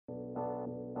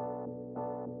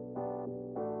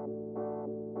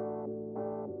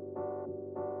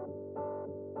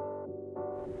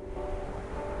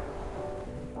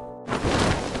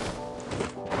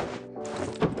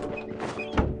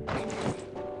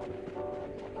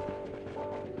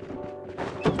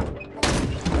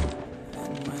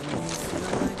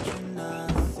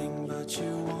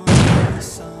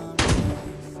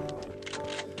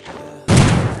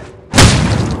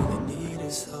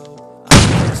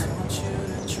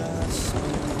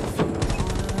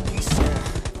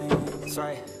That's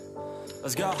right.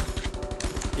 Let's go.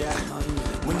 Yeah.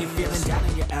 When you're feeling down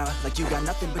and you're out, like you got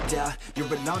nothing but doubt, you're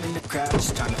alone in the crowd,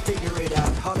 just trying to figure it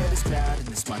out. All that is cloud and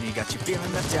this money got you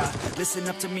feeling left out. Listen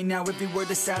up to me now, every word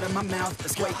that's out of my mouth.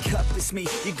 Let's wake up, it's me.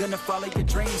 You gonna follow your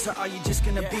dreams, or are you just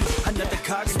gonna be another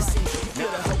cog in the scene? You feel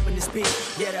the hope in this beat,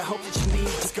 yeah, the hope that you need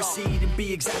to proceed and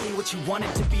be exactly what you want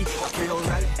it to be. Okay,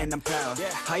 alright, and I'm proud,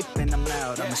 hype and I'm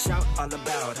loud. I'ma shout all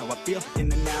about how I feel in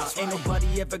the now. Ain't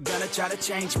nobody ever gonna try to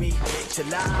change me till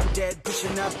I'm dead,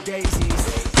 pushing up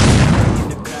daisies.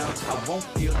 I won't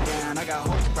feel down, I got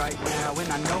hope right now,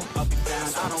 and I know I'll be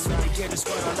found. I don't really care just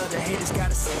what all other haters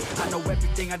gotta say. I know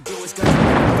everything I do is gonna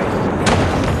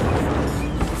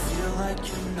You feel like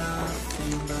you're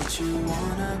nothing, but you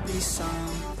wanna be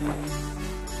something.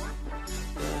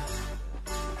 Yeah,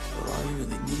 but all you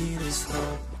really need is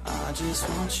hope. I just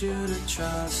want you to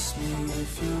trust me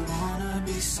if you wanna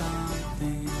be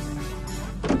something.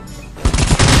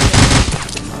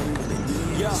 All you really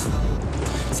need is hope.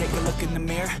 Take a look in the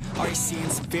mirror, are you seeing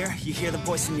some fear? You hear the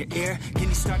voice in your ear, can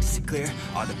you start to see clear?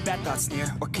 Are the bad thoughts near?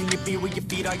 Or can you be where your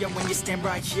feet are, yeah, when you stand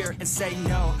right here and say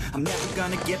no? I'm never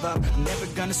gonna give up, I'm never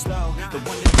gonna slow. The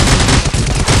one that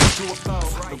to a foe,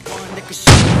 the one that can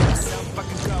show myself I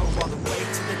can go all the way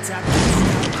to the top.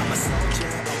 I'm a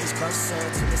soldier, always closer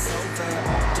till it's over.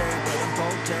 Older, but I'm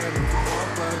bolder, moving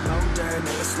forward, older,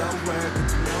 never slower. Good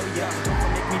to know ya, don't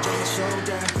make me draw your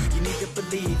shoulder. You need to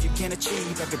believe you can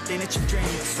achieve everything that you dream.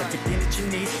 Everything that you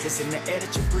need is in the air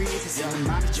that you breathe. It's in the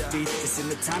mind that you feed, it's in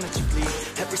the time that you bleed.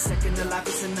 Every second of life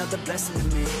is another blessing to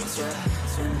me.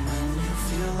 And when you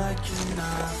feel like you're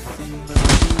nothing, but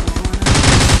you wanna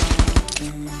be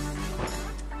something.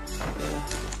 Yeah,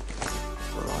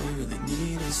 but all you really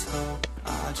need is hope.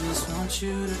 I just want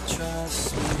you to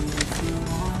trust me if you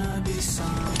wanna be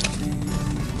something.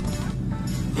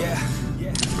 Yeah,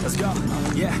 let's go.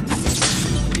 Yeah,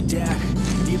 when you're down,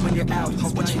 need when you're out.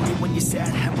 It's what you need when you're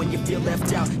sad, and when you feel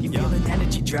left out. You feel an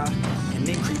energy drop, and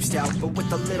it creeps out. But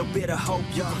with a little bit of hope,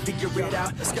 you can figure it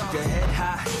out. Let's go. Keep your head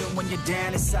high, even when you're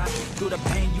down inside. Through the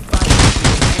pain you fight,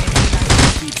 through the pain you fight.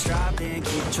 Keep striving,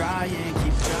 keep trying,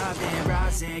 keep driving,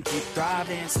 rising, keep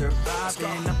thriving,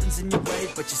 surviving. Nothing's in your way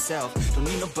but yourself. Don't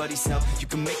need nobody's help. You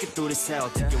can make it through this hell.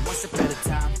 Take it one step at a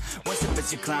time, one step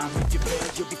as you climb. If you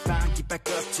fail, you'll be fine. Get back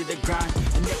up to the grind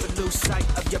and never lose sight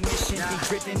of your mission. Be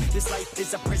driven. This life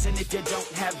is a prison if you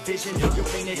don't have vision. You're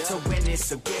in it to win it,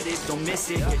 so get it, don't miss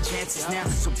it. Your chances now,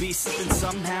 so be something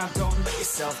somehow. Don't let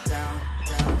yourself down.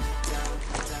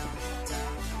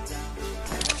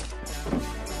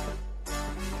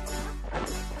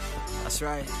 That's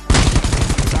right.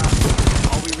 Sometimes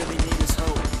all we really need is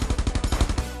hope.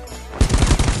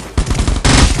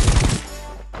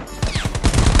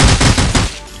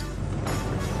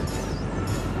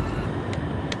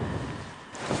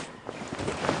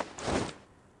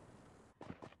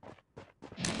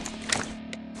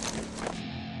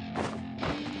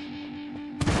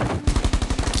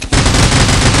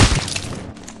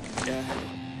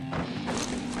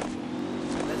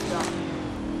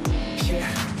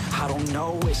 I don't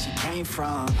know where she came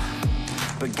from,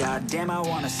 but goddamn I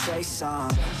wanna say some.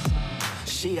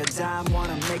 She a dime,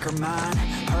 wanna make her mine.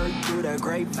 Heard through the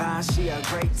grapevine, she a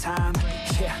great time.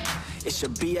 Yeah, it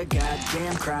should be a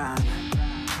goddamn crime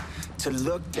to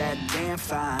look that damn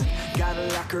fine. Gotta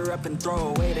lock her up and throw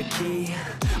away the key,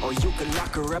 or you could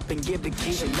lock her up and give the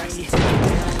key to me.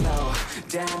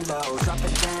 Down low, drop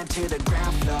it down to the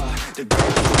ground floor. The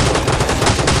ground floor.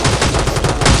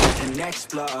 And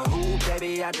explore, ooh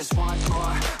baby I just want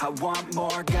more. I want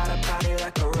more, got a body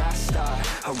like a rock star.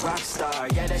 A rock star,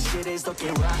 yeah that shit is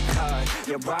looking rock hard.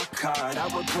 Yeah rock hard, I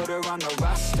would put her on the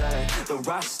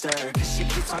roster. Cause she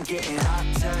keeps on getting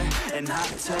hotter and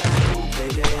hotter. Ooh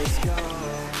baby let's go.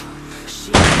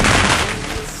 She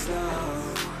takes it slow,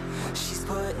 she's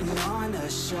putting on a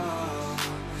show.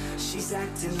 She's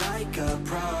acting like a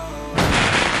pro.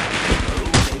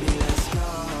 Ooh baby let's go.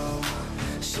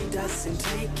 She doesn't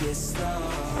take it slow,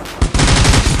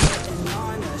 she's putting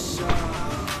on a show.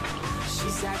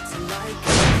 She's acting like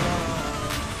a pro.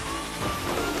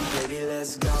 Baby,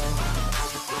 let's go.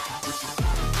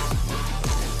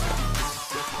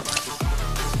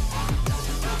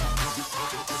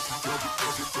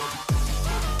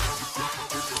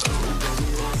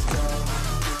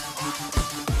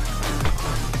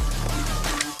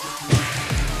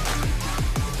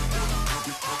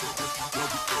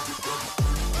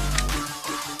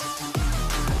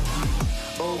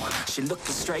 She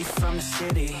looking straight from the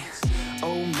city.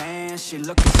 Oh man, she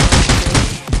looking so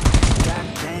pretty.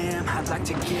 Goddamn, I'd like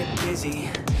to get busy.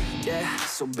 Yeah,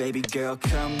 so baby girl,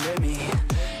 come with me.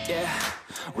 Yeah,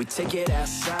 we take it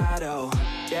outside, oh,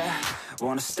 yeah.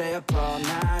 Wanna stay up all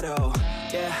night, oh,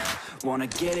 yeah. Wanna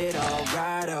get it all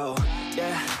right, oh,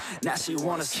 yeah. Now she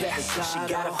wanna skip the side,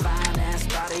 she got a fine-ass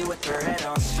body with her head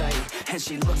on straight, and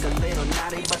she looks a little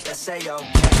naughty, but that's A-okay. Now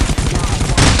I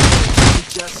wanna be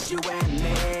just you and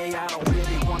me. I don't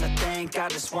really wanna think, I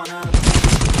just wanna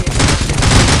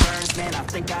burns, man, I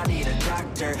think I need a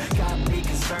doctor. Got me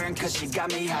concerned, cause she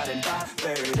got me hot and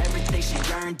bothered. Everything she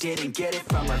learned, didn't get it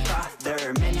from her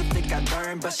father. Man, you think I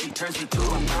learned, but she turns me to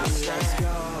a monster. Let's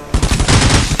go.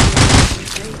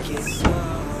 Take it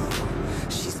slow.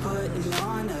 She's putting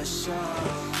on a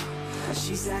show.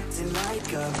 She's acting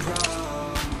like a pro.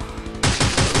 Oh,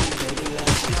 baby,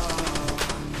 let's go.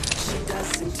 She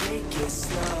doesn't take it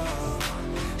slow.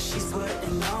 She's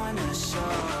putting on a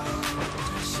show.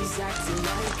 She's acting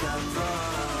like a pro.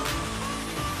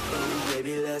 Oh,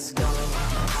 baby, let's go.